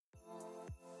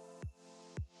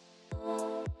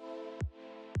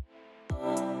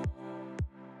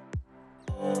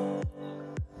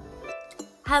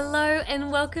Hello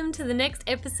and welcome to the next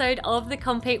episode of the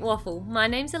Compete Waffle. My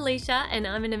name's Alicia and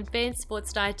I'm an advanced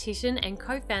sports dietitian and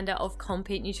co-founder of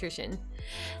Compete Nutrition.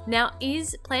 Now,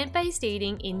 is plant-based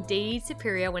eating indeed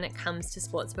superior when it comes to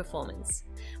sports performance?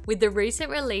 With the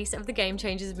recent release of the Game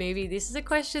Changers movie, this is a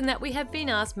question that we have been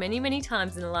asked many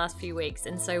times in the last few weeks,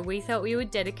 and so we thought we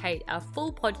would dedicate a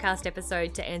full podcast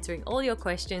episode to answering all your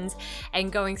questions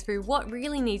and going through what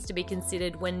really needs to be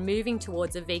considered when moving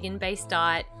towards a vegan-based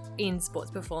diet in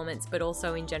sports performance, but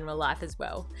also in general life as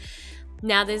well.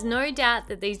 Now, there's no doubt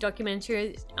that these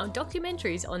documentaries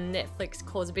on Netflix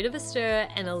cause a bit of a stir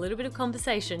and a little bit of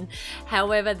conversation.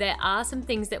 However, there are some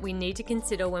things that we need to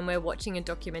consider when we're watching a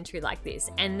documentary like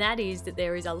this, and that is that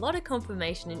there is a lot of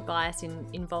confirmation and bias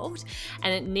involved,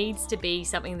 and it needs to be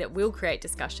something that will create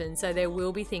discussion. So there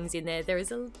will be things in there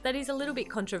that is a little bit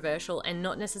controversial and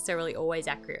not necessarily always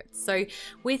accurate. So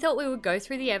we thought we would go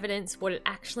through the evidence, what it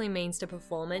actually means to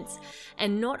performance,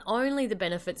 and not only the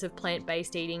benefits of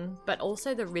plant-based eating, but also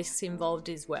the risks involved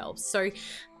as well. So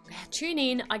tune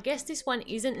in. I guess this one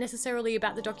isn't necessarily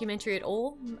about the documentary at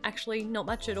all. Actually, not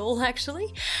much at all,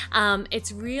 actually.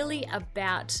 It's really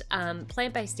about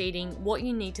plant-based eating, what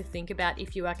you need to think about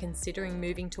if you are considering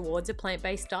moving towards a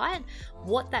plant-based diet,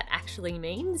 what that actually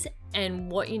means, and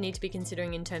what you need to be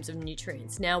considering in terms of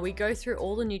nutrients. Now, we go through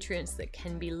all the nutrients that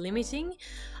can be limiting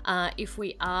if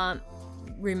we are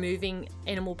removing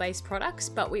animal-based products,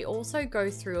 but we also go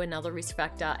through another risk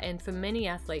factor, and for many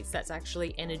athletes that's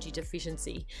actually energy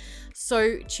deficiency.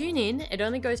 So tune in. It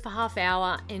only goes for half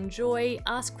hour. Enjoy,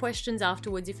 ask questions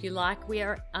afterwards if you like. We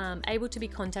are able to be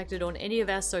contacted on any of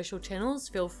our social channels.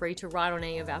 Feel free to write on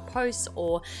any of our posts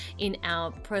or in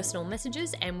our personal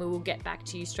messages, and we will get back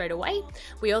to you straight away.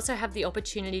 We also have the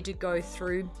opportunity to go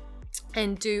through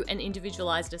and do an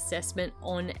individualized assessment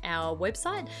on our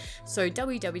website. So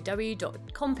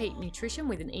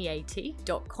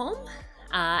www.competenutrition.com.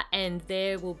 And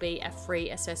there will be a free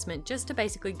assessment just to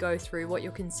basically go through what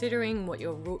you're considering, what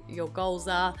your goals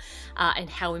are, and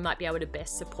how we might be able to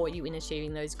best support you in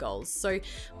achieving those goals. So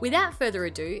without further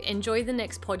ado, enjoy the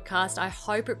next podcast. I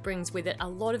hope it brings with it a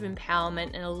lot of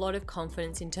empowerment and a lot of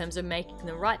confidence in terms of making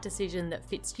the right decision that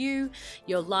fits you,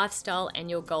 your lifestyle, and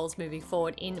your goals moving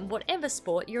forward in whatever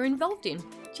sport you're involved in.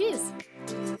 Cheers.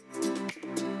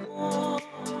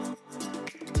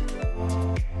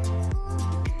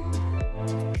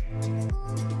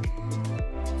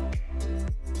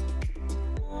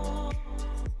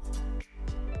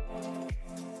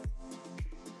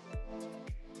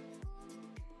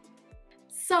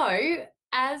 So,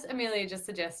 as Amelia just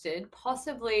suggested,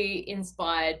 possibly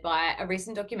inspired by a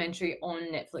recent documentary on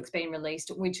Netflix being released,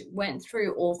 which went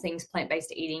through all things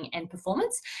plant-based eating and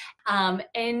performance.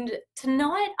 And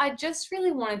tonight, I just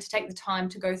really wanted to take the time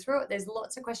to go through it. There's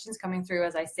lots of questions coming through,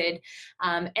 as I said,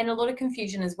 and a lot of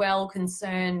confusion as well,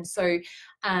 concern. So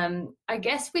I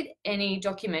guess with any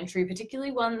documentary,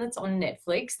 particularly one that's on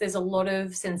Netflix, there's a lot of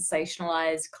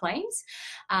sensationalized claims.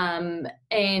 And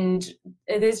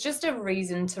there's just a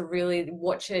reason to really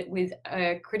watch it with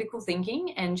critical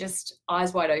thinking and just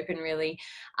eyes wide open, really.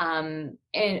 And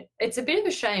it's a bit of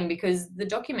a shame because the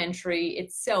documentary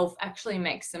itself actually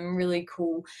makes some really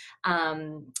cool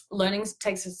learnings,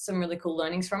 takes some really cool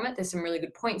learnings from it. There's some really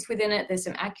good points within it. There's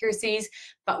some accuracies,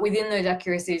 but within those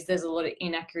accuracies, there's a lot of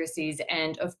inaccuracies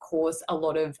and, of course, a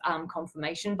lot of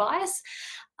confirmation bias.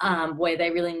 Where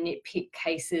they really nitpick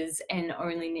cases and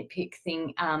only nitpick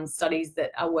studies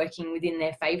that are working within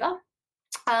their favour.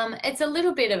 It's a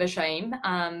little bit of a shame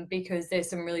because there's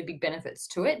some really big benefits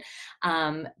to it.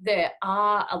 There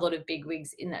are a lot of big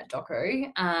wigs in that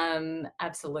doco,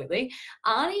 absolutely.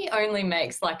 Arnie only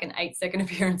makes like an 8-second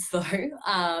appearance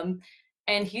though.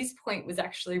 And his point was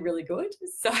actually really good.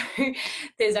 So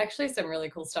there's actually some really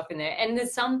cool stuff in there. And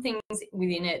there's some things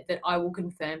within it that I will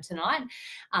confirm tonight.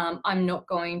 I'm not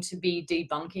going to be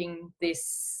debunking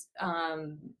this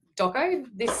doco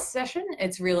this session.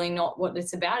 It's really not what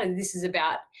it's about. This is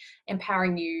about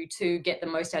empowering you to get the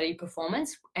most out of your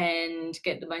performance and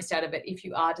get the most out of it if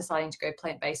you are deciding to go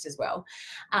plant-based as well.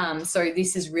 So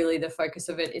this is really the focus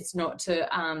of it. It's not to,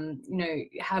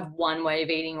 have one way of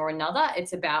eating or another.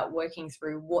 It's about working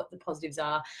through what the positives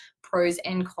are, pros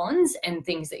and cons, and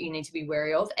things that you need to be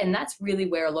wary of. And that's really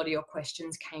where a lot of your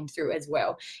questions came through as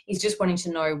well, is just wanting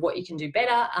to know what you can do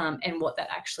better and what that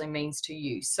actually means to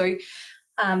you. So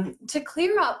to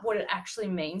clear up what it actually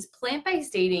means,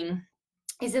 plant-based eating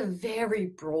is a very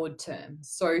broad term.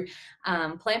 So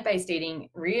plant-based eating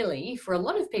really, for a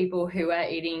lot of people who are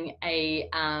eating a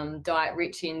diet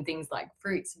rich in things like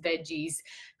fruits, veggies,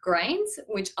 grains,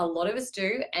 which a lot of us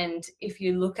do. And if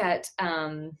you look at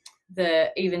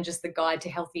even just the guide to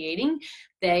healthy eating,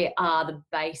 they are the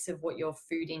base of what your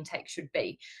food intake should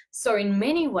be. So in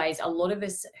many ways, a lot of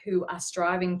us who are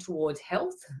striving towards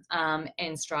health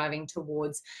and striving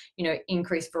towards,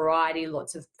 increased variety,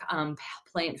 lots of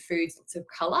plant foods, lots of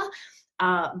color,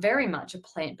 are very much a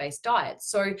plant-based diet.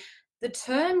 So the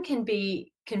term can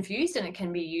be confused and it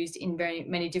can be used in very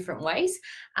many different ways.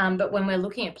 But when we're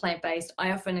looking at plant-based,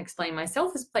 I often explain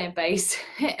myself as plant-based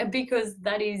because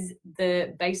that is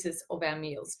the basis of our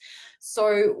meals.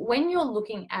 So when you're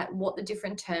looking at what the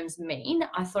different terms mean,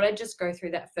 I thought I'd just go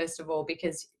through that first of all,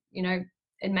 because,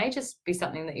 it may just be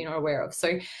something that you're not aware of.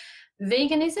 So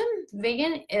veganism,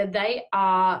 they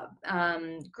are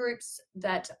groups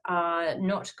that are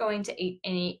not going to eat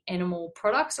any animal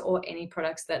products or any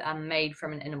products that are made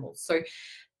from an animal. So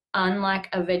unlike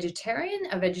a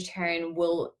vegetarian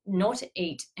will not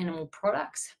eat animal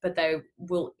products, but they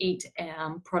will eat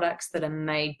products that are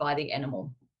made by the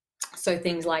animal. So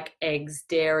things like eggs,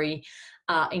 dairy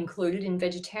are included in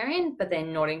vegetarian, but they're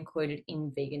not included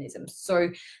in veganism. So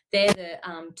they're the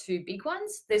two big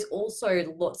ones. There's also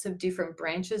lots of different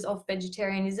branches of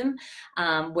vegetarianism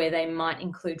where they might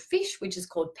include fish, which is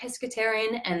called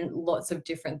pescatarian, and lots of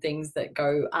different things that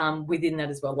go within that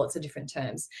as well, lots of different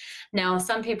terms. Now,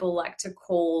 some people like to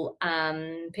call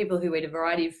people who eat a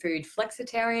variety of food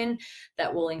flexitarian.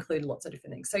 That will include lots of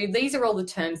different things. So these are all the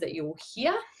terms that you'll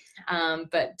hear.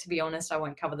 But to be honest, I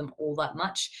won't cover them all that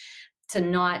much.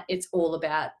 Tonight, it's all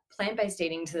about plant-based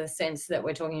eating to the sense that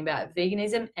we're talking about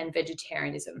veganism and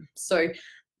vegetarianism. So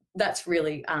that's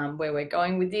really where we're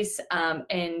going with this,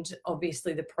 and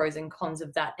obviously the pros and cons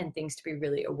of that and things to be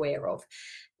really aware of.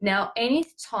 Now, any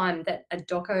time that a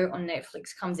doco on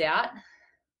Netflix comes out,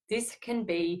 this can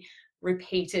be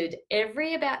repeated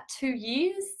every about 2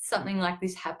 years. Something like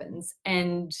this happens,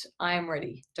 and I am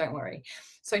ready, don't worry.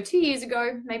 So 2 years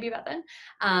ago, maybe about then,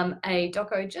 a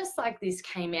doco just like this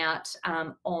came out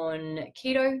on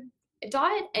keto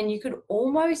diet, and you could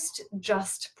almost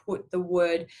just put the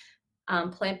word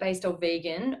plant-based or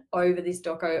vegan over this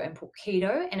doco and put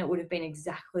keto, and it would have been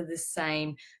exactly the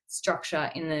same structure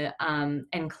in the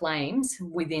and claims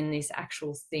within this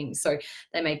actual thing. So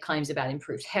they made claims about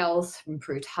improved health,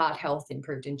 improved heart health,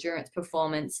 improved endurance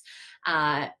performance,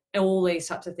 all these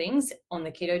types of things on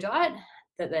the keto diet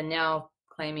that they're now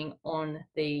claiming on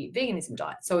the veganism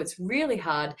diet. So it's really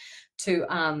hard to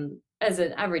as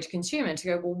an average consumer to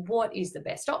go, well, what is the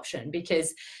best option?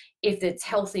 Because if it's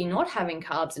healthy not having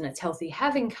carbs and it's healthy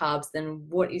having carbs, then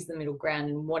what is the middle ground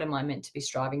and what am I meant to be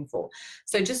striving for?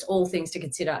 So just all things to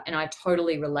consider. And I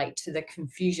totally relate to the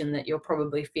confusion that you're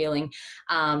probably feeling.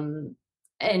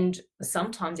 And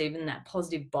sometimes even that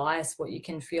positive bias, what you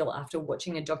can feel after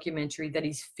watching a documentary that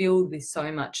is filled with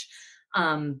so much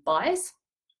bias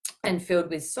and filled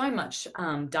with so much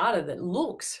data that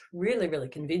looks really, really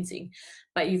convincing.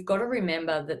 But you've got to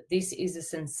remember that this is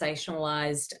a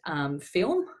sensationalized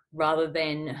film rather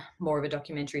than more of a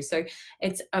documentary. So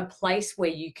it's a place where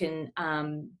you can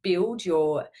build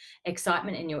your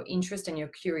excitement and your interest and your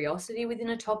curiosity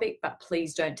within a topic, but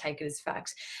please don't take it as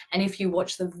facts. And if you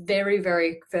watch the very,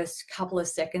 very first couple of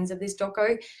seconds of this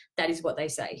doco, that is what they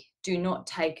say. Do not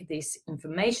take this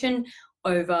information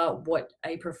over what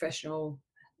a professional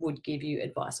would give you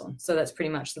advice on. So that's pretty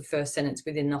much the first sentence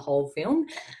within the whole film.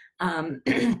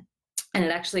 And it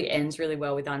actually ends really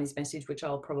well with Arnie's message, which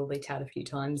I'll probably tout a few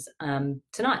times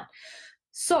tonight.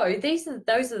 So those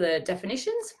are the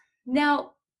definitions.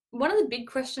 Now, one of the big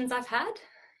questions I've had,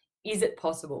 is it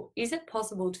possible? Is it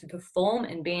possible to perform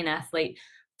and be an athlete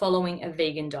following a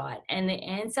vegan diet? And the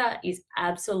answer is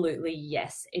absolutely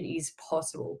yes, it is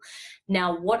possible.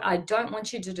 Now, what I don't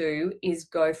want you to do is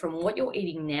go from what you're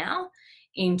eating now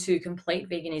into complete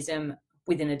veganism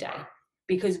within a day.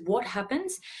 Because what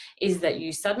happens is that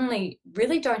you suddenly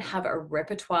really don't have a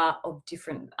repertoire of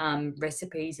different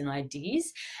recipes and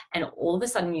ideas, and all of a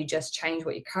sudden you just change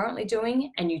what you're currently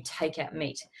doing and you take out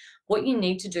meat. What you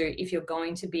need to do if you're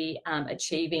going to be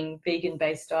achieving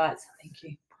vegan-based diets, thank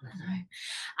you.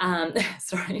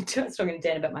 Sorry, I was talking to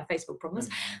Dan about my Facebook problems.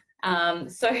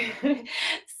 So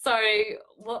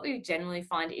what we generally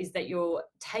find is that you're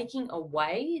taking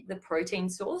away the protein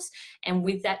source, and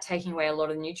with that taking away a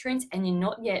lot of nutrients, and you're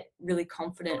not yet really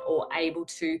confident or able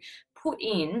to put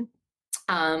in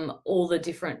all the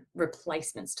different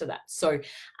replacements to that. So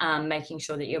making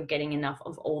sure that you're getting enough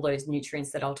of all those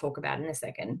nutrients that I'll talk about in a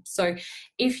second. So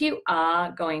if you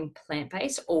are going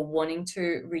plant-based or wanting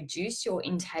to reduce your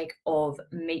intake of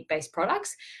meat-based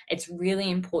products, it's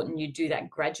really important you do that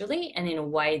gradually and in a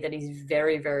way that is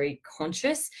very, very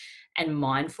conscious and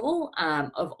mindful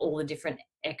of all the different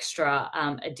extra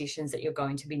additions that you're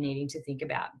going to be needing to think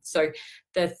about. So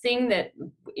the thing that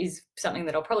is something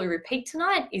that I'll probably repeat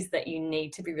tonight is that you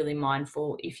need to be really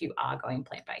mindful if you are going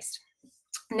plant-based.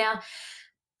 Now,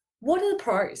 what are the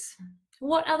pros?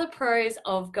 What are the pros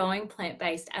of going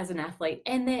plant-based as an athlete?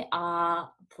 And there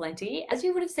are plenty. As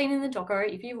you would have seen in the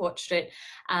doco, if you watched it,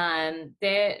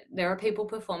 there are people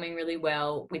performing really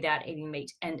well without eating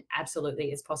meat, and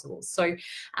absolutely is possible. So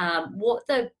what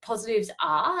the positives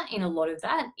are in a lot of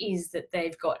that is that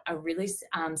they've got a really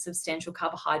substantial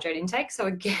carbohydrate intake. So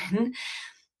again,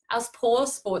 us poor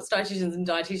sports dietitians and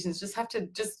dietitians just have to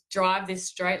just drive this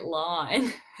straight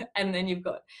line, and then you've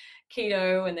got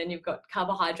keto, and then you've got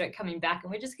carbohydrate coming back,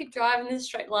 and we just keep driving this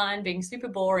straight line, being super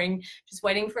boring, just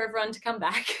waiting for everyone to come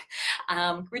back.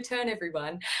 Return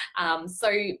everyone. So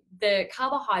the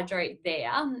carbohydrate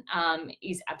there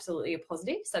is absolutely a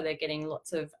positive. So they're getting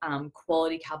lots of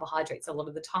quality carbohydrates a lot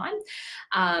of the time.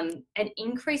 An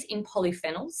increase in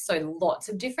polyphenols, so lots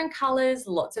of different colors,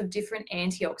 lots of different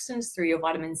antioxidants through your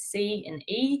vitamin C and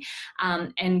E,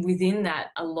 and within that,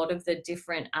 a lot of the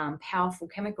different powerful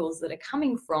chemicals that are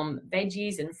coming from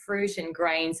veggies and fruit and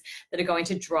grains that are going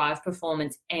to drive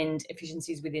performance and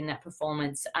efficiencies within that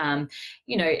performance,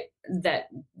 that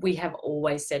we have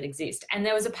always said exist. And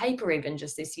there was a paper even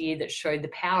just this year that showed the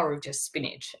power of just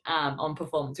spinach on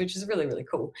performance, which is really, really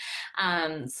cool.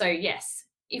 So yes,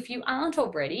 if you aren't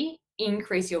already,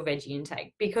 increase your veggie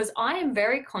intake, because I am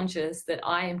very conscious that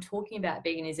I am talking about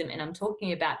veganism and I'm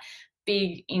talking about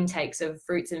big intakes of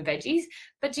fruits and veggies.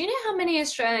 But do you know how many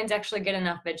Australians actually get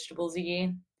enough vegetables a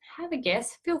year? Have a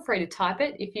guess. Feel free to type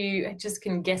it if you just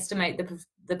can guesstimate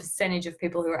the percentage of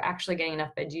people who are actually getting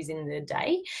enough veggies in the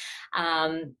day.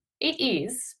 It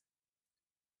is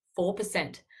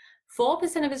 4%.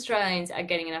 4% of Australians are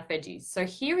getting enough veggies. So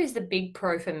here is the big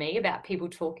pro for me about people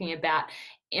talking about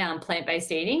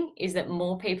plant-based eating, is that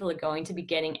more people are going to be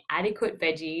getting adequate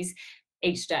veggies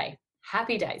each day.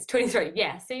 Happy days. 23.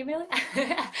 Yeah. See, Amelia?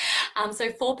 So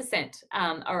 4%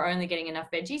 are only getting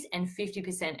enough veggies, and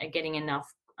 50% are getting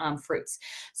enough fruits.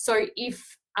 So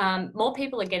if more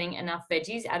people are getting enough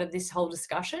veggies out of this whole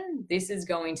discussion, this is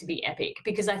going to be epic,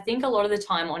 because I think a lot of the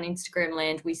time on Instagram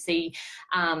land we see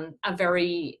a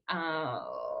very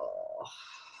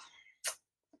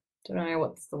don't know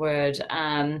what's the word,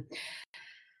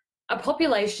 a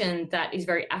population that is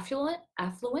very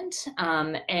affluent,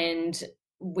 and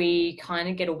we kind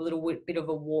of get a little bit of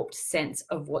a warped sense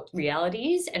of what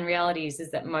reality is. And reality is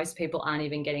that most people aren't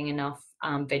even getting enough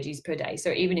veggies per day.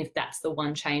 So even if that's the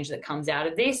one change that comes out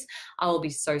of this, I will be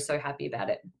so, so happy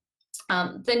about it.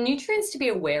 The nutrients to be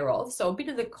aware of, so a bit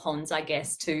of the cons, I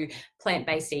guess, to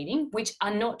plant-based eating, which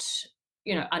are not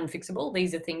unfixable.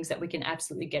 These are things that we can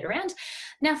absolutely get around.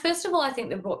 Now, first of all, I think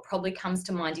that what probably comes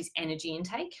to mind is energy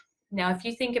intake. Now, if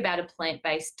you think about a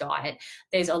plant-based diet,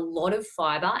 there's a lot of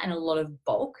fiber and a lot of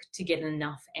bulk to get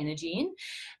enough energy in.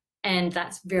 And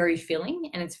that's very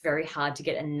filling, and it's very hard to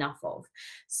get enough of.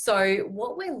 So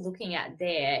what we're looking at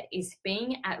there is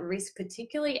being at risk,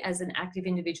 particularly as an active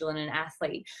individual and an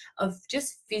athlete, of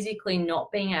just physically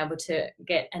not being able to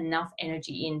get enough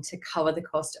energy in to cover the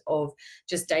cost of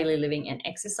just daily living and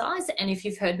exercise. And if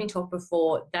you've heard me talk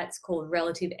before, that's called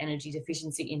relative energy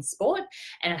deficiency in sport,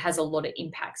 and it has a lot of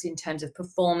impacts in terms of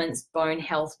performance, bone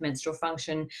health, menstrual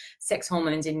function, sex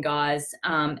hormones in guys,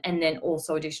 and then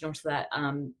also additional to that,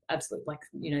 absolutely,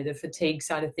 the fatigue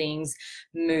side of things,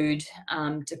 mood,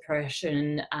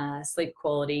 depression, sleep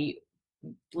quality,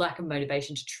 lack of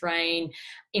motivation to train,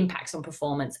 impacts on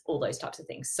performance, all those types of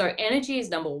things. So energy is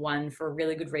number one for a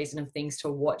really good reason of things to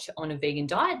watch on a vegan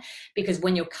diet, because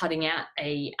when you're cutting out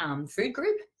a food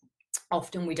group,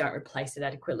 often we don't replace it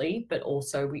adequately, but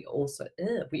also we also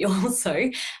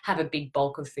have a big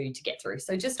bulk of food to get through.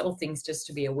 So just all things just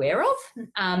to be aware of.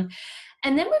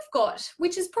 And then we've got,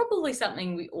 which is probably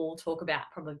something we all talk about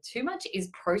probably too much, is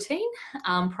protein.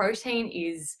 Protein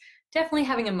is definitely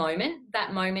having a moment.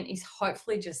 That moment is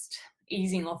hopefully just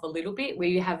easing off a little bit.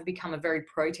 We have become a very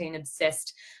protein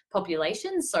obsessed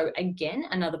population. So again,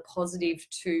 another positive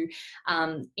to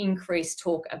increase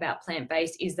talk about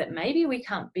plant-based is that maybe we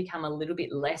can't become a little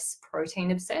bit less protein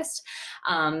obsessed.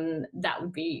 That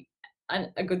would be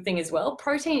a good thing as well.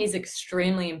 Protein is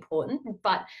extremely important,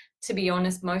 but to be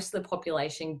honest, most of the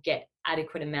population get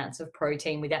adequate amounts of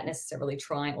protein without necessarily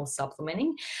trying or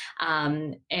supplementing.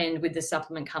 And with the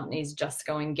supplement companies just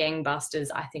going gangbusters,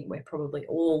 I think we're probably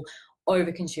all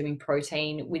over consuming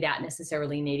protein without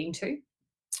necessarily needing to.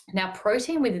 Now,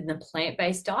 protein within the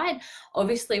plant-based diet,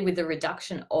 obviously with the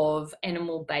reduction of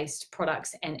animal-based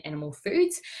products and animal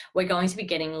foods, we're going to be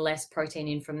getting less protein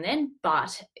in from them,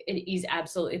 but it is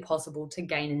absolutely possible to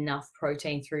gain enough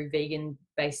protein through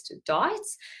vegan-based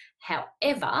diets.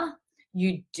 However,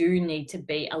 you do need to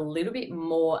be a little bit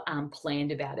more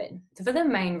planned about it. So for the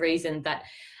main reason that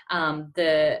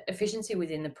the efficiency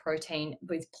within the protein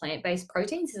with plant-based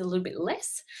proteins is a little bit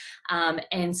less.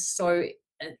 And so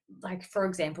like for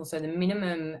example, so the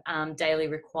minimum daily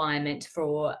requirement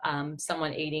for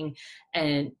someone eating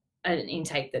an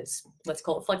intake that's, let's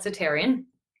call it flexitarian,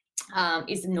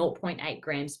 is 0.8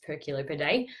 grams per kilo per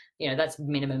day. You know, that's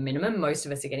minimum. Most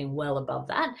of us are getting well above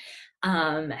that.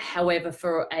 However,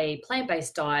 for a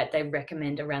plant-based diet, they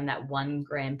recommend around that 1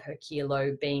 gram per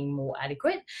kilo being more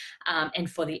adequate. And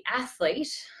for the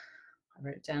athlete, I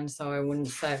wrote it down so I wouldn't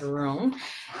say it wrong,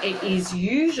 it is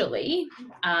usually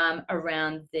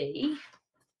around the,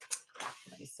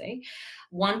 let me see,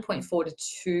 1.4 to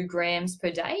 2 grams per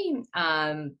day.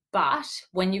 But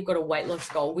when you've got a weight loss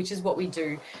goal, which is what we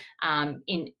do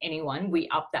in anyone, we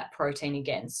up that protein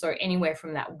again. So anywhere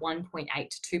from that 1.8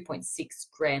 to 2.6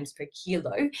 grams per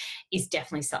kilo is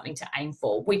definitely something to aim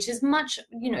for, which is much,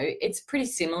 you know, it's pretty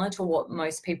similar to what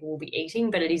most people will be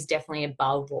eating, but it is definitely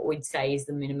above what we'd say is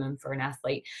the minimum for an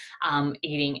athlete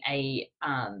eating a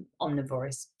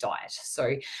omnivorous diet.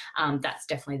 So that's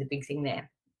definitely the big thing there.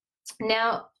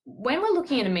 Now, when we're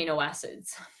looking at amino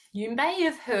acids, you may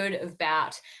have heard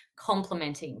about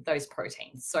complementing those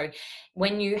proteins. So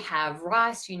when you have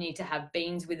rice, you need to have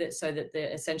beans with it so that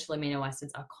the essential amino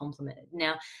acids are complemented.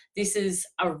 Now, this is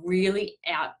a really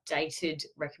outdated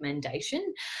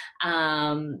recommendation,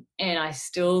 and I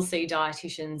still see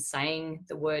dietitians saying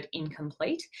the word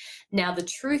incomplete. Now, the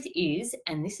truth is,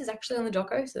 and this is actually on the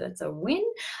doco, so that's a win,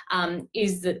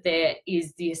 is that there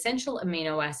is the essential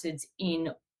amino acids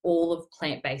in all of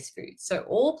plant-based foods. So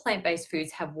all plant-based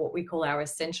foods have what we call our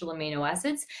essential amino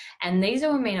acids, and these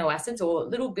are amino acids or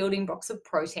little building blocks of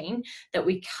protein that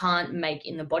we can't make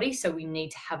in the body, so we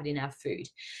need to have it in our food.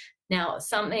 Now,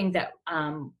 something that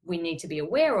we need to be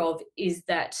aware of is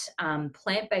that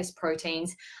plant-based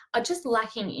proteins are just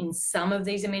lacking in some of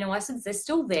these amino acids. They're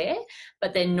still there,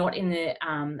 but they're not in the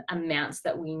amounts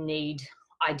that we need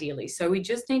ideally. So we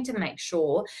just need to make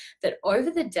sure that over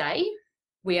the day,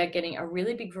 we are getting a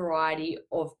really big variety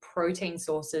of protein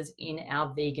sources in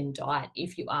our vegan diet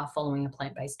if you are following a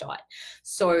plant-based diet.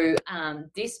 So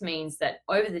this means that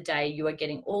over the day, you are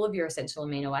getting all of your essential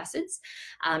amino acids.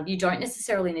 You don't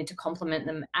necessarily need to complement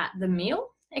them at the meal.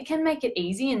 It can make it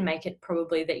easy and make it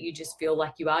probably that you just feel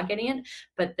like you are getting it,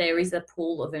 but there is a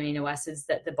pool of amino acids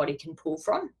that the body can pull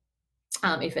from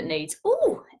if it needs.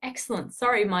 Oh, excellent.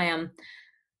 Sorry,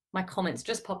 my comments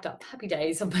just popped up. Happy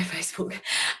days on my Facebook.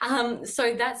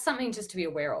 So that's something just to be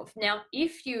aware of. Now,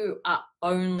 if you are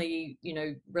only, you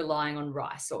know, relying on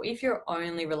rice, or if you're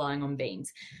only relying on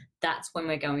beans, that's when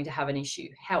we're going to have an issue.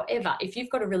 However, if you've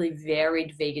got a really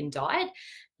varied vegan diet,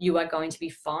 you are going to be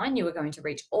fine. You are going to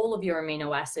reach all of your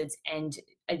amino acids, and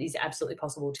it is absolutely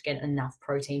possible to get enough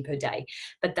protein per day.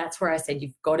 But that's where I said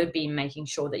you've got to be making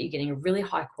sure that you're getting a really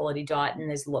high quality diet and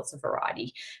there's lots of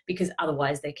variety, because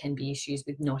otherwise there can be issues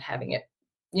with not having it.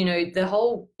 You know, the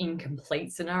whole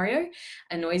incomplete scenario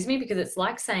annoys me, because it's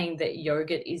like saying that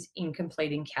yogurt is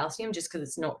incomplete in calcium just because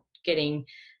it's not getting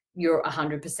your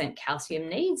 100% calcium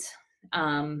needs.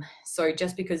 So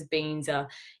just because beans are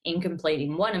incomplete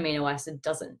in one amino acid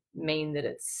doesn't mean that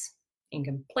it's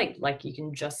incomplete. Like, you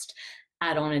can just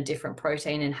add on a different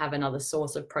protein and have another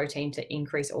source of protein to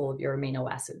increase all of your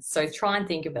amino acids. So try and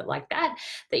think of it like that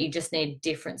you just need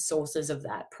different sources of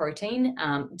that protein,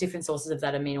 different sources of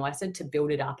that amino acid to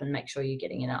build it up and make sure you're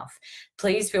getting enough.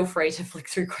 Please feel free to flick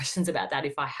through questions about that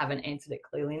if I haven't answered it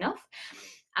clearly enough.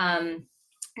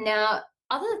 Now,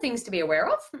 other things to be aware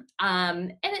of,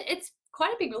 and it's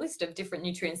quite a big list of different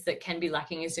nutrients that can be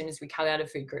lacking as soon as we cut out a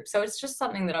food group. So it's just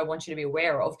something that I want you to be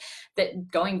aware of, that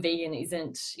going vegan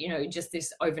isn't, you know, just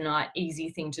this overnight easy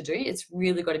thing to do. It's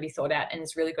really got to be thought out, and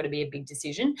it's really got to be a big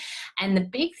decision. And the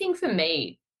big thing for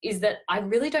me is that I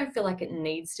really don't feel like it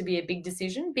needs to be a big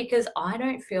decision, because I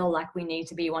don't feel like we need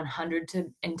to be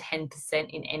 110%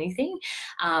 in anything.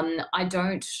 I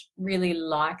don't really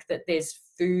like that there's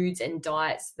foods and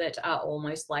diets that are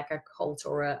almost like a cult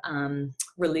or a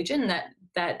religion that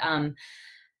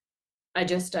I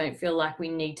just don't feel like we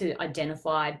need to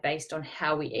identify based on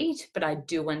how we eat, but I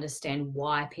do understand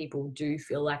why people do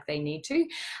feel like they need to,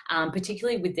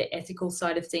 particularly with the ethical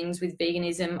side of things with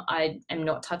veganism. I am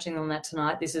not touching on that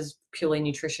tonight. This is purely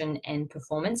nutrition and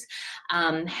performance.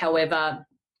 However,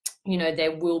 you know,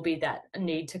 there will be that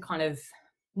need to kind of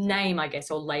name, I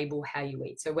guess, or label how you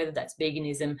eat. So whether that's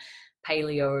veganism,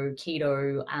 paleo,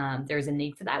 keto, there is a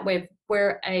need for that.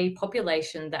 We're a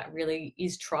population that really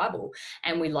is tribal,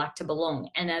 and we like to belong.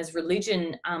 And as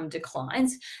religion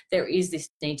declines, there is this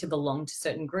need to belong to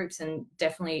certain groups, and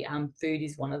definitely food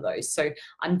is one of those. So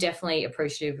I'm definitely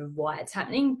appreciative of why it's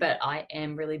happening, but I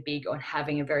am really big on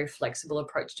having a very flexible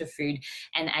approach to food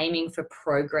and aiming for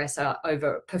progress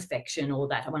over perfection, or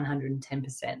that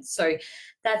 110%. So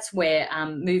that's where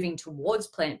moving towards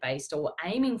plant-based, or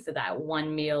aiming for that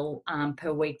one meal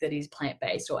per week that is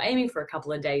plant-based, or aiming for a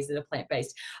couple of days that are plant-based,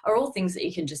 are all things that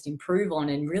you can just improve on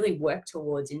and really work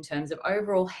towards in terms of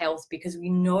overall health, because we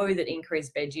know that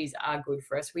increased veggies are good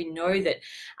for us. We know that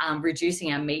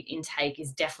reducing our meat intake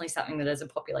is definitely something that as a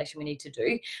population we need to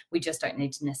do. We just don't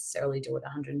need to necessarily do it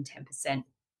 110%.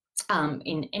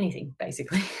 In anything,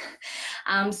 basically.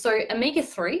 So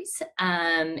omega-3s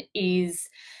is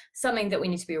something that we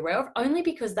need to be aware of, only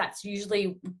because that's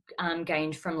usually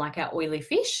gained from like our oily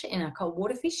fish in a cold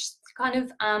water fish kind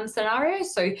of scenario.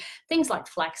 So things like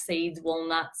flax seeds,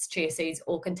 walnuts, chia seeds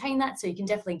all contain that, so you can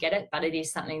definitely get it, but it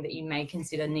is something that you may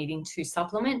consider needing to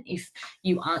supplement if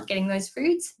you aren't getting those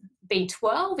foods.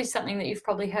 B12 is something that you've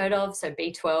probably heard of. So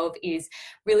B12 is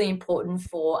really important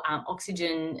for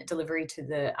oxygen delivery to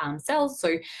the cells.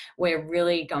 So we're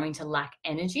really going to lack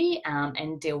energy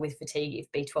and deal with fatigue if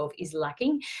B12 is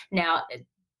lacking. Now,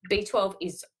 B12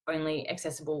 is only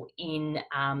accessible in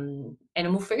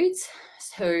animal foods.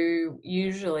 So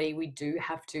usually we do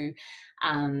have to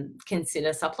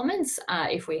consider supplements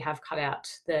if we have cut out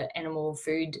the animal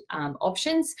food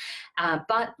options.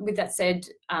 But with that said,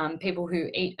 people who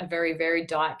eat a very varied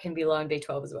diet can be low in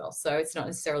B12 as well. So it's not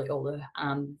necessarily all the,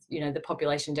 the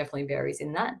population definitely varies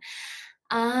in that.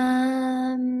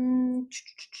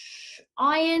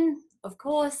 Iron. Of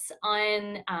course,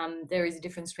 iron, there is a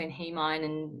difference between heme iron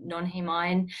and non-heme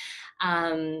iron.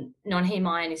 Non-heme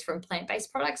iron is from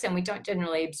plant-based products, and we don't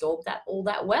generally absorb that all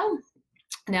that well.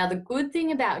 Now, the good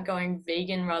thing about going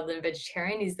vegan rather than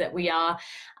vegetarian is that we are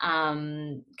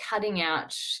cutting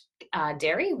out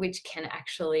dairy, which can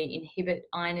actually inhibit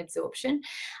iron absorption.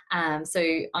 So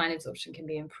iron absorption can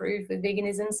be improved with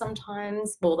veganism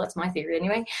sometimes. Well, that's my theory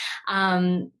anyway.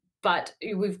 But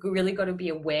we've really got to be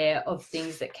aware of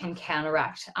things that can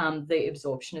counteract the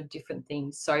absorption of different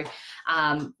things. So,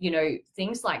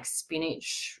 things like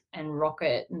spinach and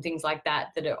rocket and things like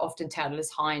that are often touted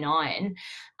as high in iron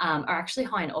are actually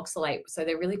high in oxalate. So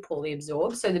they're really poorly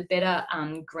absorbed. So the better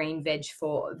green veg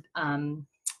for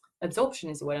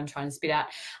absorption is the word I'm trying to spit out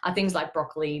are things like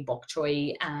broccoli, bok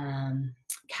choy,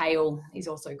 kale is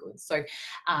also good. So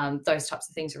those types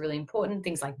of things are really important.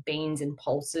 Things like beans and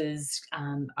pulses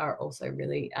are also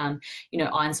really,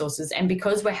 iron sources. And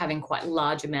because we're having quite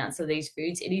large amounts of these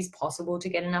foods, it is possible to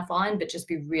get enough iron, but just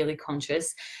be really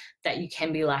conscious that you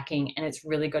can be lacking, and it's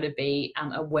really got to be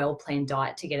a well-planned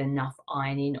diet to get enough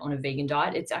iron in on a vegan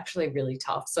diet. It's actually really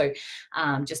tough. So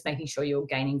just making sure you're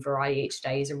gaining variety each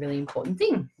day is a really important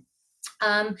thing.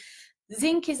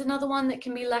 Zinc is another one that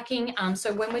can be lacking.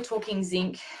 So when we're talking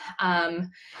zinc,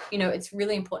 it's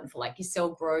really important for like your cell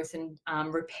growth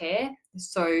and repair.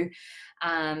 So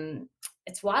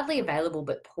it's widely available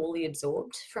but poorly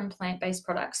absorbed from plant-based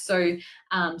products. So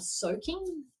soaking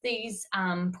these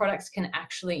products can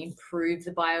actually improve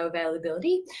the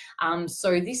bioavailability.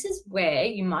 So this is where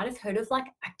you might have heard of like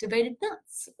activated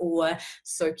nuts or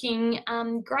soaking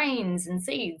grains and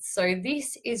seeds. So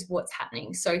this is what's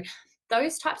happening. So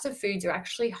those types of foods are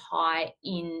actually high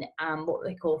in what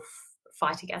they call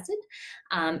phytic acid.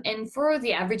 And for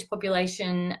the average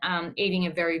population eating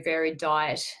a very varied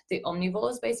diet, the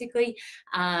omnivores basically,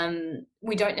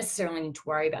 we don't necessarily need to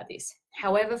worry about this.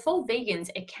 However, for vegans,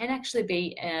 it can actually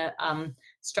be a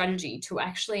strategy to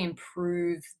actually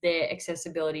improve their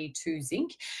accessibility to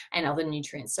zinc and other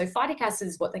nutrients. So phytic acid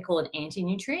is what they call an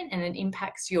anti-nutrient, and it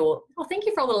impacts your, thank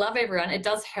you for all the love, everyone. It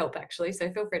does help actually, so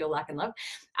feel free to like and love.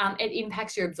 It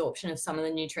impacts your absorption of some of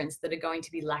the nutrients that are going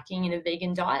to be lacking in a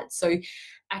vegan diet. So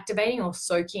activating or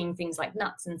soaking things like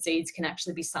nuts and seeds can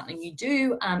actually be something you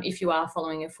do if you are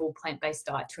following a full plant-based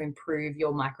diet to improve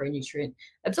your micronutrient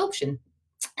absorption.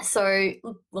 So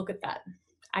look at that.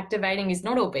 Activating is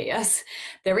not all BS.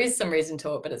 There is some reason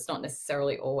to it, but it's not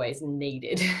necessarily always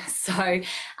needed. So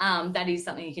that is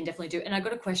something you can definitely do. And I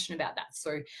got a question about that.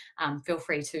 So feel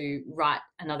free to write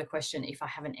another question if I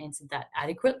haven't answered that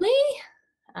adequately.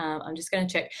 I'm just going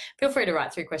to check. Feel free to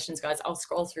write through questions, guys. I'll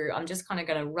scroll through. I'm just kind of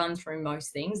going to run through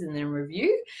most things and then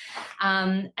review.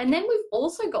 And then we've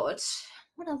also got,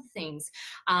 what other things?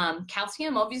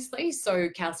 Calcium, obviously. So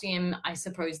calcium, I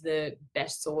suppose the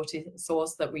best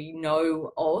source that we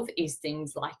know of is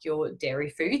things like your dairy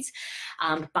foods.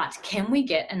 But can we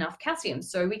get enough calcium?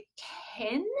 So we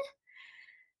can,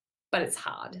 but it's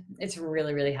hard. It's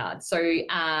really, really hard. So,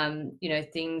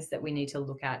 things that we need to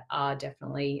look at are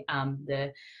definitely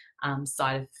the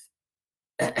side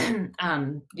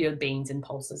of your beans and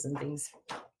pulses and things,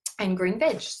 and green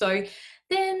veg. So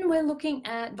then we're looking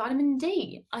at vitamin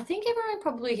D. I think everyone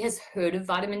probably has heard of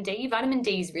vitamin D. Vitamin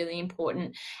D is really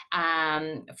important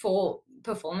for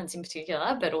performance in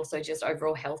particular, but also just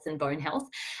overall health and bone health.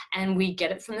 And we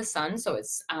get it from the sun, so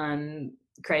it's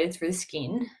created through the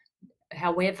skin.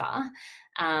 However,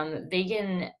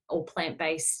 vegan or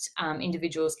plant-based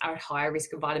individuals are at higher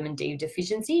risk of vitamin D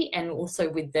deficiency, and also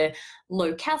with the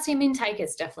low calcium intake,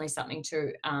 it's definitely something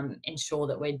to ensure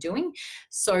that we're doing.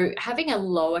 So having a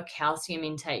lower calcium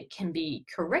intake can be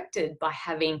corrected by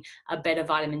having a better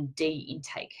vitamin D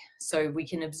intake. So we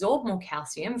can absorb more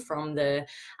calcium from the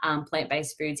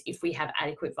plant-based foods if we have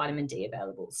adequate vitamin D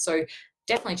available. So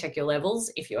definitely check your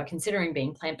levels if you are considering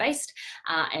being plant-based,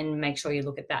 and make sure you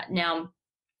look at that. Now,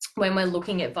 when we're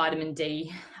looking at vitamin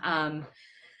D,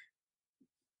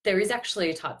 there is actually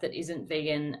a type that isn't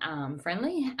vegan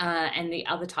friendly, and the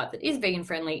other type that is vegan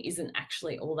friendly isn't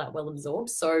actually all that well absorbed.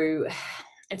 So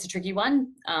it's a tricky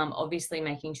one. Obviously,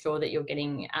 making sure that you're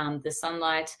getting the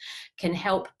sunlight can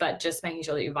help, but just making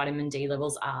sure that your vitamin D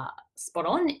levels are spot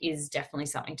on is definitely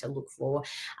something to look for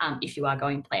if you are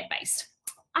going plant-based.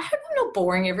 I hope I'm not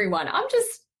boring everyone. I'm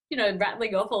just,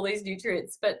 rattling off all these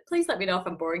nutrients, but please let me know if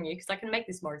I'm boring you, because I can make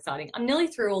this more exciting. I'm nearly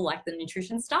through all the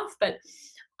nutrition stuff, but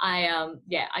I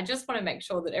just want to make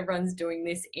sure that everyone's doing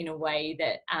this in a way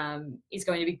that is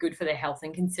going to be good for their health,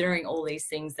 and considering all these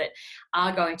things that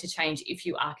are going to change if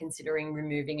you are considering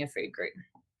removing a food group.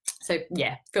 So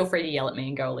yeah, feel free to yell at me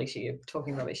and go, Alicia, you're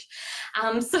talking rubbish.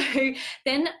 So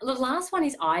then the last one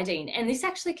is iodine. And this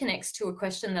actually connects to a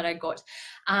question that I got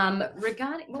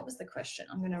regarding, what was the question?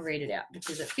 I'm going to read it out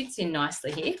because it fits in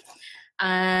nicely here.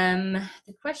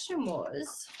 The question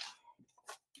was,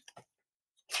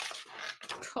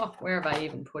 where have I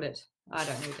even put it? I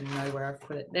don't even know where I've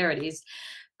put it. There it is.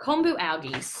 Kombu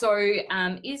algae. So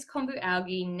is kombu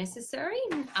algae necessary?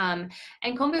 And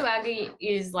kombu algae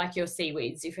is like your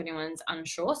seaweeds, if anyone's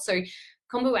unsure. So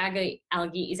kombu algae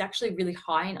is actually really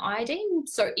high in iodine.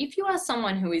 So if you are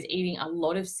someone who is eating a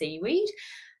lot of seaweed,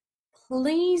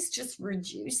 please just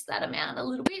reduce that amount a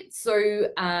little bit. So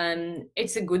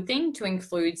it's a good thing to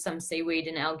include some seaweed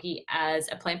and algae as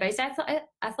a plant-based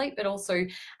athlete, but also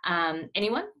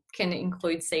anyone can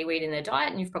include seaweed in their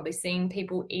diet, and you've probably seen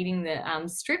people eating the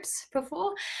strips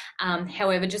before.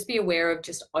 However, just be aware of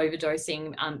just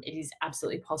overdosing. It is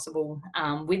absolutely possible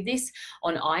with this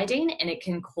on iodine, and it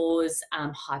can cause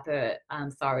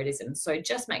hyperthyroidism. So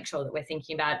just make sure that we're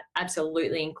thinking about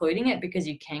absolutely including it, because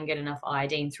you can get enough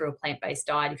iodine through a plant-based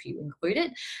diet if you include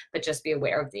it, but just be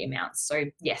aware of the amounts. So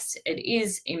yes, it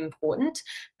is important,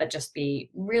 but just be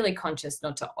really conscious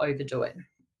not to overdo it.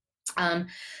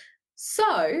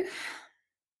 So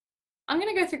I'm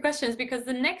going to go through questions, because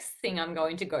the next thing I'm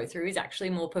going to go through is actually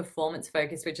more performance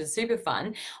focused, which is super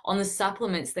fun, on the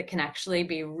supplements that can actually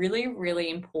be really,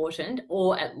 really important,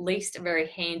 or at least very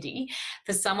handy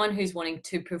for someone who's wanting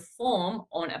to perform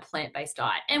on a plant-based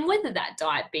diet. And whether that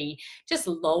diet be just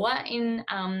lower in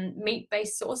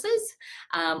meat-based sources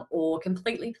or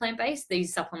completely plant-based,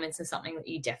 these supplements are something that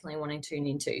you definitely want to tune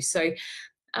into. So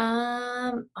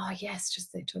oh yes,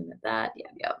 just they're talking about that.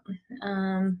 Yep.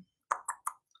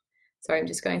 Sorry, I'm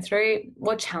just going through.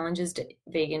 What challenges do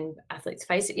vegan athletes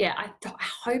face? Yeah, I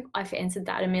hope I've answered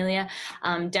that, Amelia.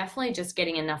 Definitely just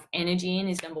getting enough energy in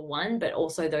is number one, but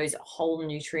also those whole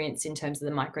nutrients in terms of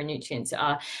the micronutrients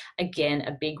are, again,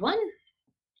 a big one.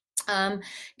 Can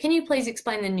you please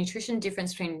explain the nutrition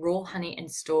difference between raw honey and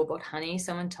store-bought honey?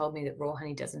 Someone told me that raw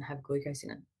honey doesn't have glucose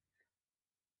in it.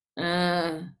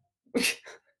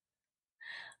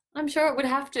 I'm sure it would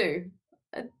have to.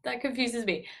 That confuses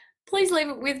me. Please leave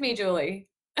it with me, Julie.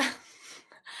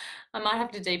 I might have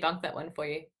to debunk that one for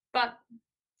you, but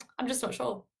I'm just not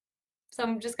sure. So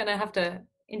I'm just going to have to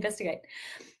investigate.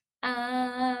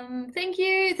 Thank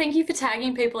you. Thank you for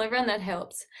tagging people, everyone. That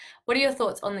helps. What are your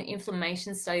thoughts on the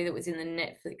inflammation study that was in the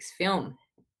Netflix film?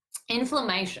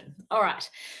 Inflammation. All right.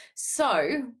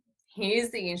 So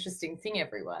here's the interesting thing,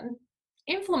 everyone.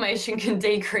 Inflammation can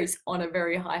decrease on a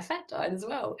very high fat diet as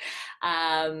well.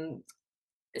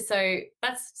 So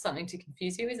that's something to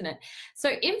confuse you, isn't it? So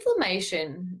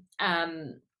inflammation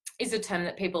is a term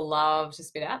that people love to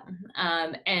spit out,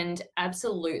 and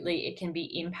absolutely it can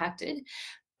be impacted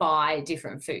buy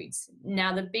different foods.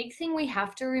 Now, the big thing we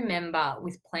have to remember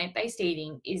with plant-based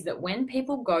eating is that when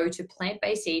people go to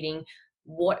plant-based eating,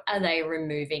 what are they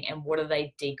removing and what are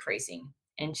they decreasing?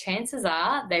 And chances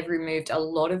are they've removed a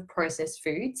lot of processed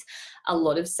foods, a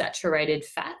lot of saturated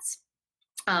fats,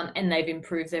 and they've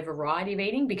improved their variety of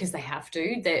eating because they have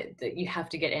to. That you have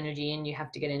to get energy in, you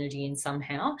have to get energy in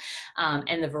somehow.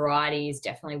 And the variety is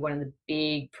definitely one of the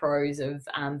big pros of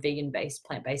vegan-based,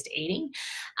 plant-based eating.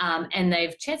 And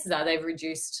chances are they've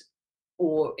reduced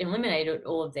or eliminated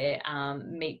all of their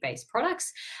meat-based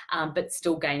products, but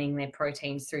still gaining their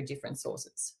proteins through different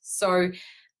sources. So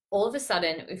all of a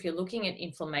sudden, if you're looking at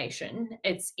inflammation,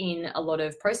 it's in a lot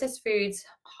of processed foods,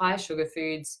 high sugar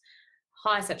foods,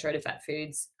 high saturated fat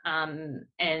foods,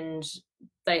 and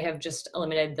they have just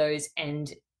eliminated those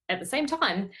and at the same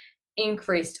time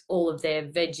increased all of their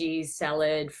veggies,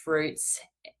 salad, fruits,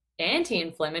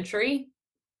 anti-inflammatory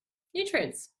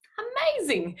nutrients.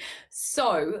 Amazing.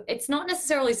 So it's not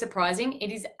necessarily surprising.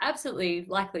 It is absolutely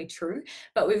likely true,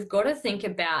 but we've got to think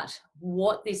about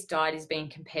what this diet is being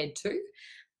compared to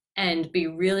and be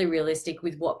really realistic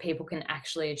with what people can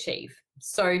actually achieve.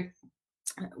 So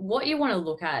what you want to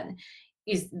look at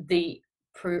is the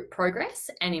progress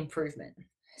and improvement.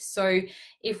 So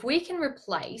if we can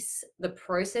replace the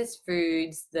processed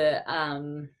foods, the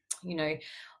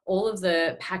all of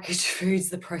the packaged foods,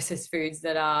 the processed foods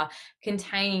that are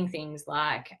containing things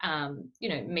like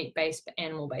meat-based,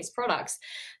 animal-based products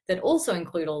that also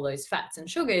include all those fats and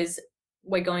sugars,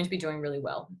 we're going to be doing really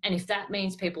well. And if that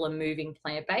means people are moving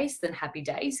plant-based, then happy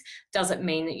days. Does it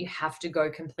mean that you have to go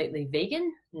completely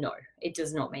vegan? No, it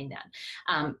does not mean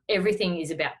that. Everything is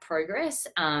about progress,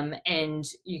 and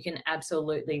you can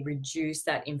absolutely reduce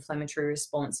that inflammatory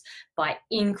response by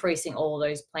increasing all of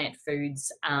those plant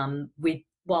foods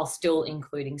while still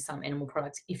including some animal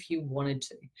products if you wanted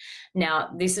to.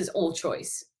 Now, this is all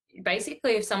choice.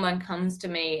 Basically, if someone comes to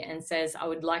me and says, I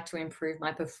would like to improve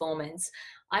my performance,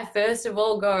 I first of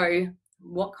all go,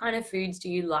 what kind of foods do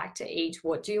you like to eat?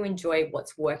 What do you enjoy?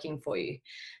 What's working for you?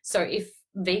 So if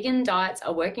vegan diets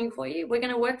are working for you, we're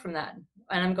going to work from that.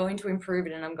 And I'm going to improve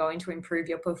it, and I'm going to improve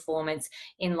your performance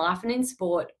in life and in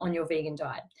sport on your vegan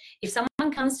diet. If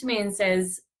someone comes to me and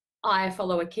says, I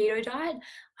follow a keto diet,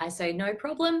 I say, no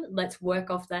problem, let's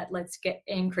work off that. Let's get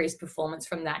increased performance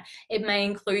from that. It may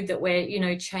include that we're,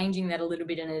 changing that a little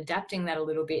bit and adapting that a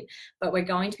little bit, but we're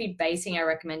going to be basing our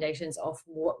recommendations off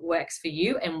what works for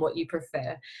you and what you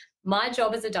prefer. My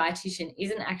job as a dietitian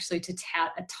isn't actually to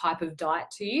tout a type of diet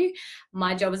to you.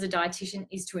 My job as a dietitian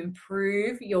is to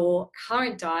improve your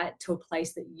current diet to a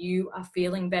place that you are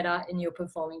feeling better and you're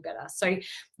performing better. So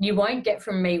you won't get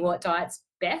from me what diet's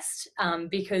best,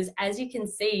 because as you can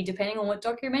see, depending on what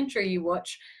documentary you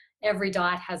watch, every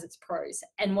diet has its pros.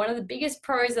 And one of the biggest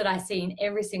pros that I see in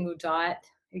every single diet,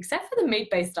 except for the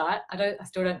meat-based diet, I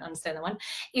still don't understand that one,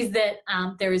 is that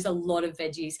there is a lot of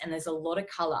veggies and there's a lot of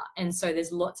color. And so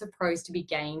there's lots of pros to be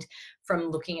gained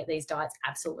from looking at these diets,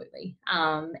 absolutely.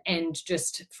 And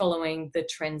just following the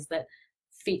trends that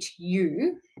fit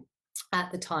you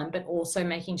at the time, but also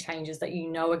making changes that you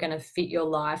know are going to fit your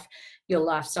life, your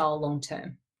lifestyle long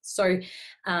term. So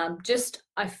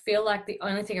I feel like the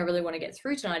only thing I really want to get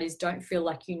through tonight is don't feel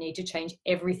like you need to change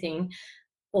everything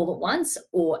all at once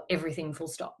or everything full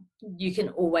stop. You can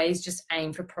always just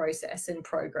aim for process and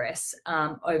progress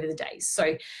over the days.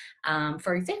 So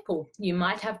for example, you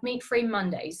might have meat-free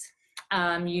Mondays.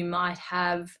 You might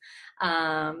have,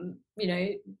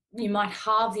 you might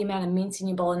halve the amount of mince in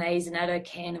your bolognese and add a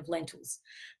can of lentils.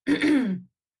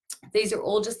 These are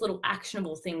all just little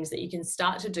actionable things that you can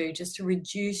start to do just to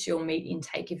reduce your meat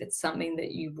intake if it's something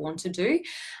that you want to do.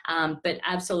 But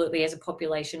absolutely, as a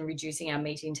population, reducing our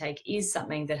meat intake is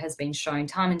something that has been shown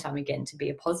time and time again to be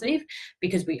a positive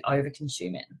because we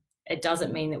overconsume it. It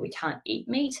doesn't mean that we can't eat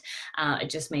meat. It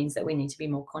just means that we need to be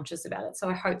more conscious about it. So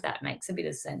I hope that makes a bit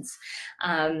of sense.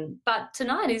 But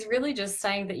tonight is really just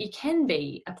saying that you can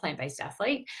be a plant-based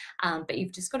athlete, but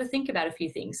you've just got to think about a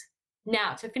few things.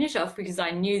 Now, to finish off, because I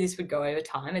knew this would go over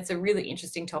time, it's a really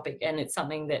interesting topic and it's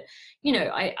something that,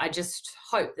 I just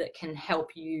hope that can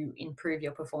help you improve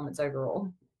your performance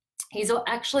overall. These are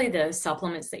actually the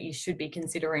supplements that you should be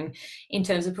considering in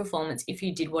terms of performance if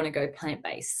you did want to go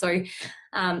plant-based. So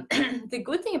the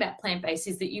good thing about plant-based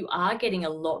is that you are getting a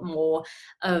lot more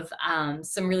of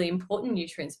some really important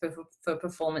nutrients for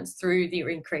performance through the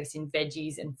increase in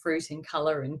veggies and fruit and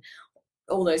color and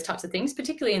all those types of things,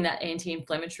 particularly in that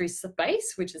anti-inflammatory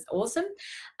space, which is awesome.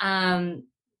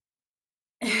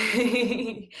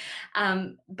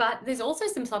 But there's also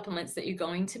some supplements that you're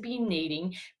going to be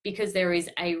needing because there is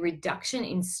a reduction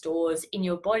in stores in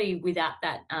your body without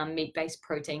that meat-based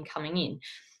protein coming in.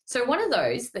 So one of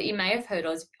those that you may have heard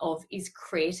of is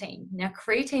creatine. Now,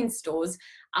 creatine stores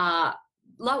are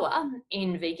lower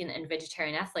in vegan and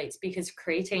vegetarian athletes because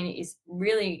creatine is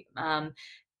really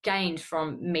gained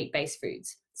from meat-based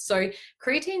foods. So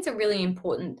creatine is a really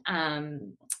important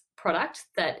product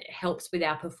that helps with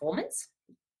our performance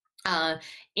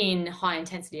in high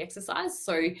intensity exercise.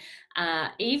 So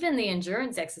even the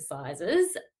endurance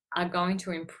exercises are going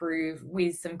to improve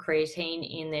with some creatine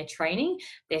in their training,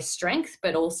 their strength,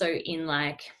 but also in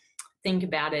think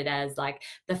about it as like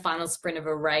the final sprint of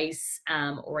a race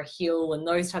or a hill and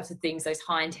those types of things. Those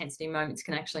high intensity moments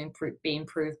can actually be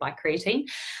improved by creatine.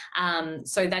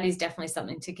 So that is definitely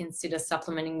something to consider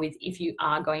supplementing with if you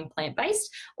are going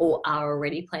plant-based or are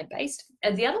already plant-based.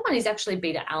 And the other one is actually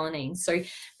beta-alanine. So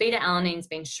beta-alanine has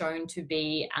been shown to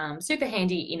be super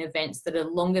handy in events that are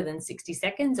longer than 60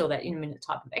 seconds or that intermittent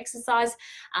type of exercise.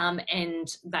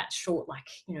 And that short,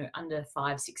 under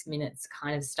 5-6 minutes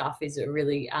kind of stuff is a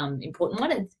really important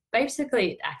one. It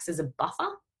basically acts as a buffer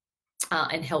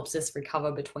and helps us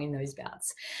recover between those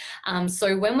bouts.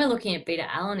 So when we're looking at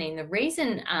beta-alanine, the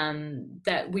reason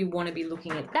that we want to be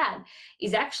looking at that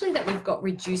is actually that we've got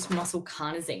reduced muscle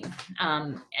carnosine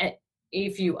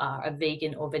if you are a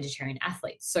vegan or vegetarian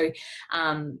athlete. So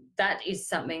that is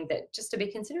something that just to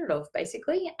be considerate of,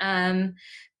 basically,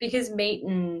 because meat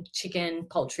and chicken,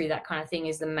 poultry, that kind of thing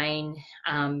is the main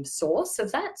source of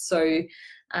that. So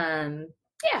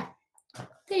yeah,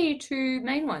 they're two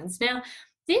main ones. Now,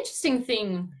 the interesting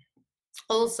thing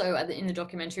also in the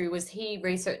documentary was he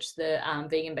researched the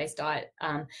vegan-based diet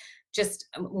just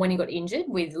when he got injured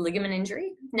with ligament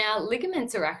injury. Now,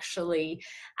 ligaments are actually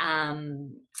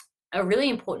a really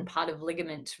important part of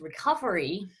ligament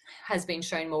recovery has been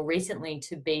shown more recently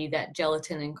to be that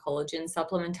gelatin and collagen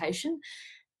supplementation.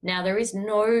 Now, there is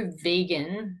no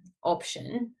vegan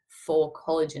option for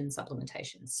collagen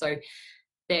supplementation. So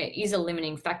there is a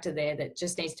limiting factor there that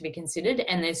just needs to be considered.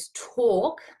 And there's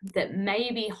talk that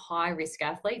maybe high-risk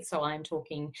athletes, so I'm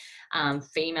talking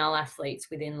female athletes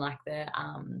within the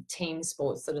team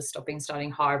sports that are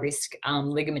starting high-risk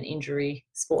ligament injury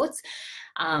sports,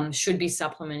 should be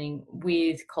supplementing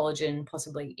with collagen,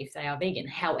 possibly if they are vegan.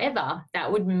 However, that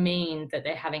would mean that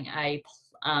they're having a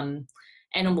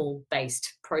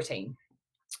animal-based protein.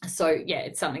 So, yeah,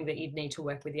 it's something that you'd need to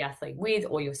work with the athlete with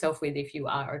or yourself with if you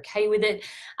are okay with it.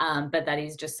 But that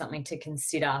is just something to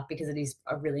consider because it is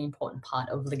a really important part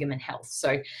of ligament health.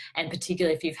 So, and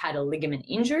particularly if you've had a ligament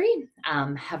injury,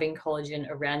 having collagen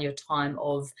around your time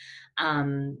of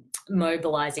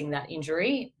mobilizing that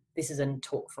injury, this is a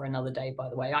talk for another day, by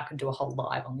the way, I could do a whole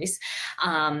live on this,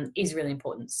 is really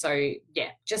important. So,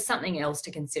 yeah, just something else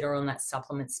to consider on that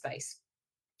supplement space.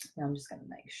 Now I'm just going to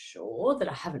make sure that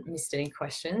I haven't missed any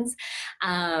questions.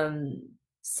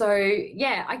 So,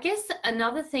 yeah, I guess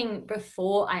another thing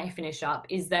before I finish up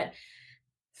is that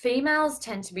females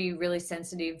tend to be really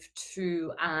sensitive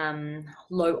to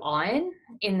low iron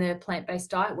in the plant-based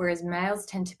diet, whereas males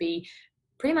tend to be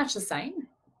pretty much the same.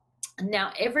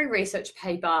 Now, every research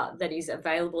paper that is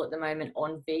available at the moment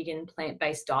on vegan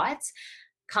plant-based diets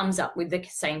comes up with the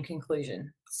same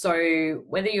conclusion. So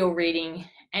whether you're reading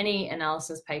any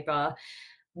analysis paper,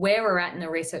 where we're at in the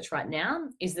research right now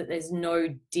is that there's no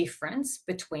difference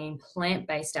between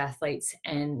plant-based athletes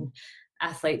and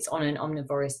athletes on an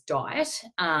omnivorous diet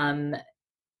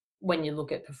when you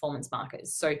look at performance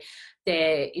markers. So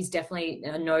there is definitely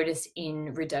a notice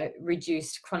in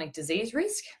reduced chronic disease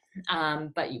risk.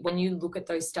 But when you look at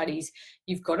those studies,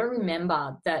 you've got to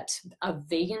remember that a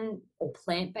vegan or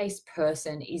plant-based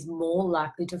person is more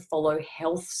likely to follow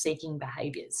health-seeking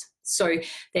behaviors. So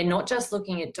they're not just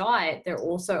looking at diet, they're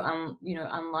also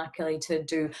unlikely to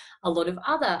do a lot of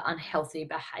other unhealthy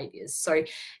behaviors. So,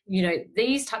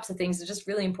 these types of things are just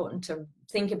really important to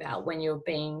think about when you're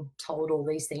being told all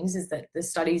these things, is that the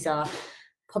studies are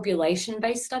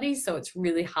population-based studies, so it's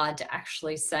really hard to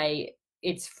actually say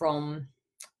it's from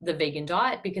the vegan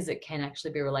diet because it can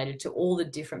actually be related to all the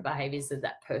different behaviors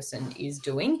that person is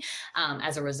doing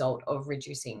as a result of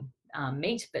reducing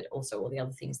meat, but also all the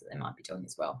other things that they might be doing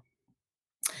as well.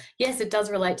 Yes, it does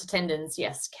relate to tendons.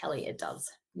 Yes, Kelly, it does.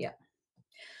 Yeah.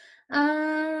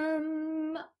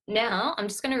 Now I'm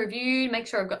just going to review, make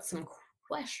sure I've got some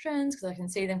questions because I can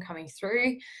see them coming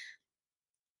through.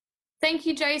 Thank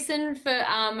you, Jason,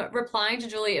 for replying to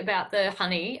Julie about the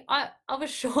honey. I was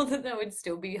sure that there would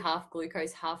still be half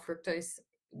glucose, half fructose,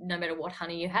 no matter what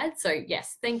honey you had. So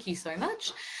yes, thank you so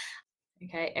much.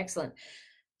 Okay, excellent.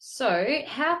 So,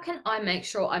 how can I make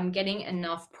sure I'm getting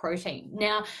enough protein?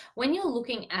 Now, when you're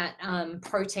looking at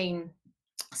protein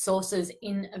sources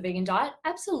in a vegan diet,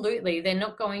 absolutely, they're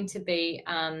not going to be,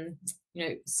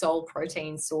 sole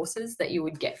protein sources that you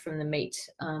would get from the meat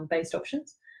based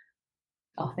options.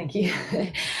 Oh, thank you.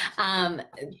 um,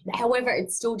 However,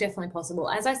 it's still definitely possible.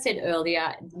 As I said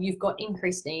earlier, you've got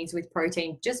increased needs with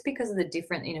protein just because of the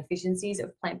different inefficiencies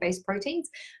of plant-based proteins,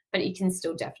 but you can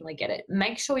still definitely get it.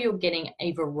 Make sure you're getting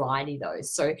a variety though.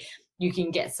 So you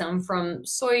can get some from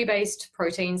soy-based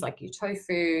proteins like your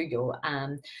tofu, your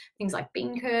things like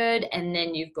bean curd, and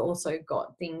then you've also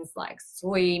got things like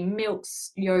soy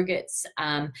milks, yogurts.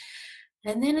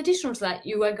 And then additional to that,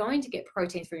 you are going to get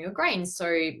protein from your grains. So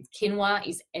quinoa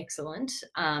is excellent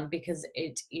because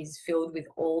it is filled with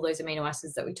all those amino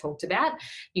acids that we talked about.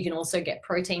 You can also get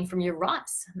protein from your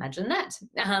rice. Imagine that.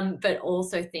 But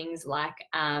also things like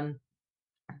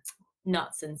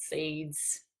nuts and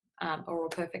seeds are all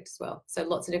perfect as well. So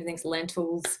lots of different things,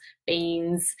 lentils,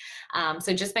 beans.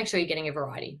 So just make sure you're getting a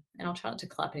variety. And I'll try not to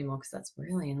clap anymore because that's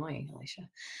really annoying, Alicia.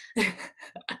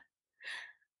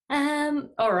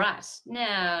 All right.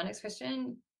 Now, next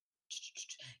question.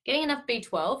 Getting enough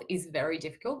B12 is very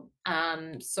difficult.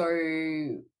 So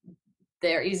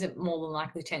there is a more than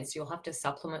likely chance you'll have to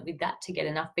supplement with that to get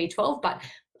enough B12, but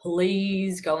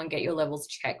please go and get your levels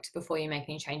checked before you make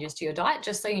any changes to your diet,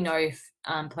 just so you know if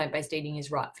plant-based eating is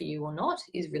right for you or not,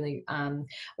 is really,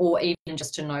 or even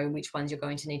just to know which ones you're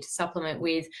going to need to supplement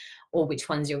with or which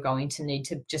ones you're going to need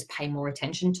to just pay more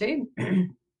attention to.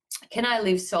 Can I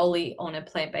live solely on a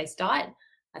plant-based diet?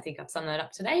 I think I've summed that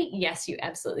up today. Yes, you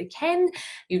absolutely can.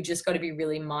 You've just got to be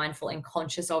really mindful and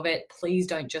conscious of it. Please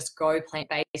don't just go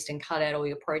plant-based and cut out all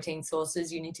your protein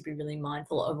sources. You need to be really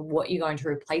mindful of what you're going to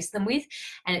replace them with.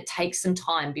 And it takes some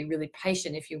time. Be really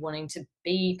patient if you're wanting to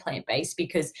be plant-based,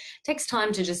 because it takes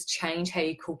time to just change how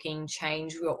you're cooking,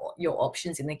 change your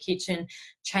options in the kitchen,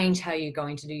 change how you're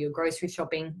going to do your grocery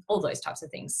shopping, all those types of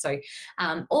things. So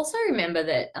also remember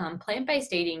that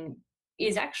plant-based eating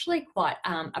is actually quite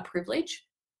a privilege.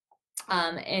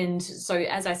 And so,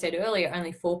 as I said earlier,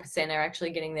 only 4% are actually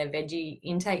getting their veggie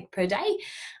intake per day.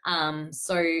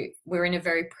 So we're in a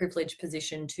very privileged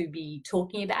position to be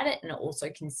talking about it and also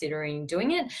considering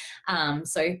doing it.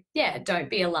 So yeah, don't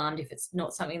be alarmed if it's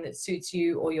not something that suits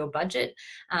you or your budget.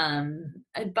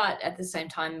 But at the same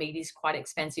time, meat is quite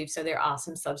expensive. So there are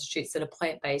some substitutes that are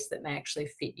plant-based that may actually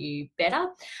fit you better.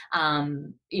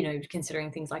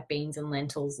 Considering things like beans and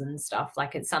lentils and stuff,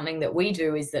 like it's something that we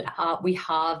do is that we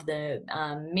halve the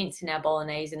mince in our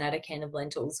bolognese and add a can of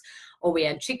lentils, or we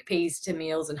add chickpeas to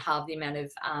meals and halve the amount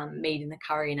of meat in the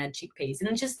curry and add chickpeas.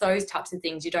 And just those types of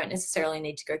things. You don't necessarily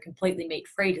need to go completely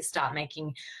meat-free to start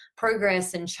making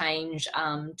progress and change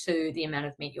to the amount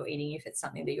of meat you're eating if it's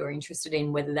something that you're interested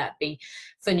in, whether that be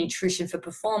for nutrition, for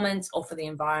performance, or for the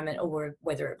environment, or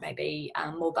whether it may be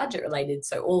more budget related.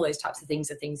 So all those types of things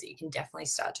are things that you can definitely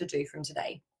start to do from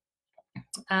today.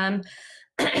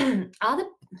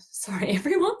 Sorry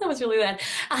everyone, that was really loud.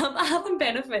 Are the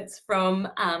benefits from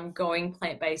going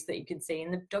plant-based that you can see in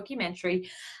the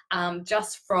documentary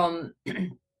just from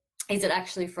is it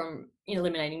actually from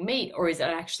eliminating meat, or is it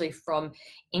actually from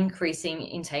increasing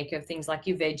intake of things like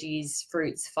your veggies,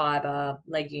 fruits, fiber,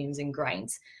 legumes and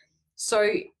grains?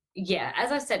 So yeah,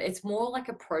 as I said, it's more like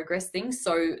a progress thing.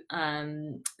 So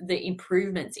the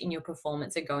improvements in your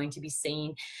performance are going to be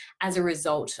seen as a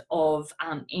result of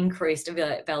increased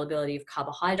availability of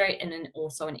carbohydrate, and then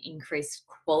also an increased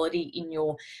quality in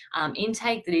your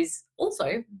intake that is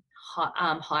also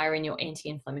higher in your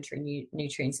anti-inflammatory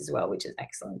nutrients as well, which is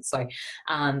excellent. So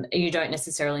you don't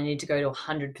necessarily need to go to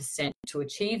 100% to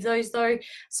achieve those though.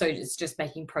 So it's just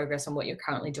making progress on what you're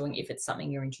currently doing if it's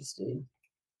something you're interested in.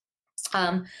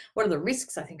 What are the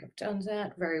risks? I think I've done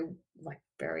that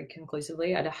very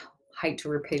conclusively. I'd hate to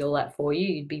repeat all that for you.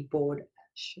 You'd be bored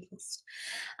shitless.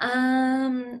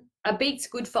 A beet's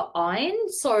good for iron.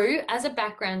 So as a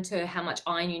background to how much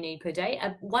iron you need per day,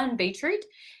 one beetroot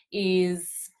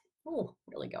is,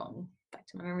 really going back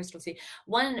to my memory still here.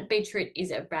 One beetroot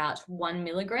is about 1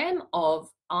 milligram of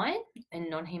iron and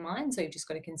non-heme iron. So you've just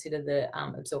got to consider the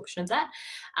absorption of that.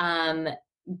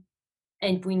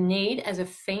 And we need, as a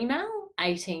female,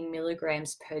 18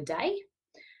 milligrams per day.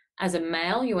 As a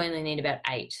male, you only need about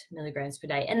 8 milligrams per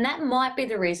day. And that might be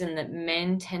the reason that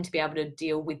men tend to be able to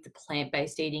deal with the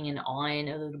plant-based eating and iron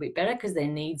a little bit better, because their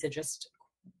needs are just,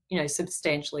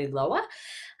 substantially lower.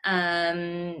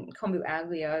 Kombu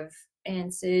agli, I've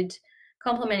answered.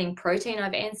 Complementing protein,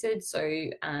 I've answered. So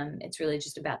it's really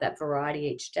just about that variety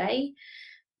each day.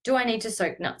 Do I need to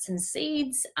soak nuts and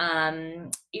seeds?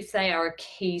 If they are a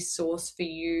key source for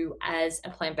you as a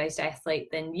plant-based athlete,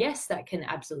 then yes, that can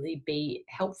absolutely be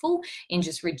helpful in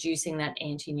just reducing that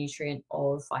anti-nutrient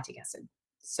of phytic acid.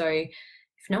 So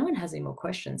if no one has any more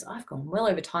questions, I've gone well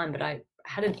over time, but I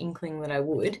had an inkling that I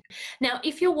would. Now,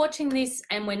 if you're watching this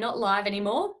and we're not live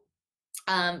anymore,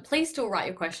 please still write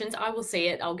your questions. I will see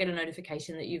it. I'll get a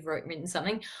notification that you've written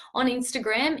something on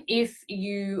Instagram. If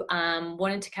you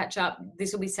wanted to catch up,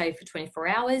 this will be saved for 24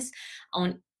 hours.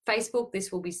 On Facebook,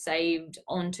 this will be saved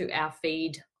onto our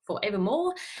feed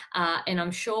forevermore. And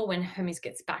I'm sure when Hermes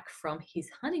gets back from his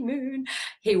honeymoon,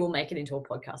 he will make it into a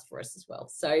podcast for us as well.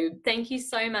 So thank you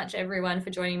so much, everyone, for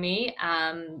joining me.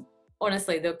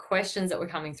 Honestly, the questions that were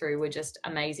coming through were just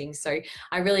amazing. So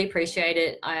I really appreciate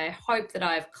it. I hope that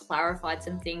I've clarified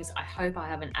some things. I hope I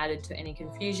haven't added to any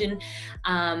confusion.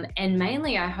 And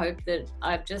mainly, I hope that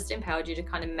I've just empowered you to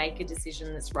kind of make a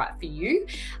decision that's right for you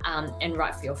and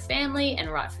right for your family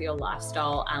and right for your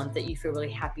lifestyle that you feel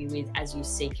really happy with as you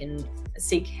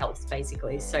seek health,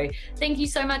 basically. So thank you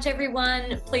so much,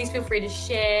 everyone. Please feel free to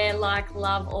share, like,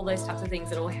 love, all those types of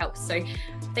things. It all helps. So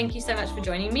thank you so much for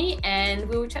joining me, and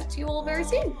we will chat to you all very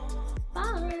soon.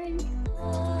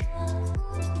 Bye.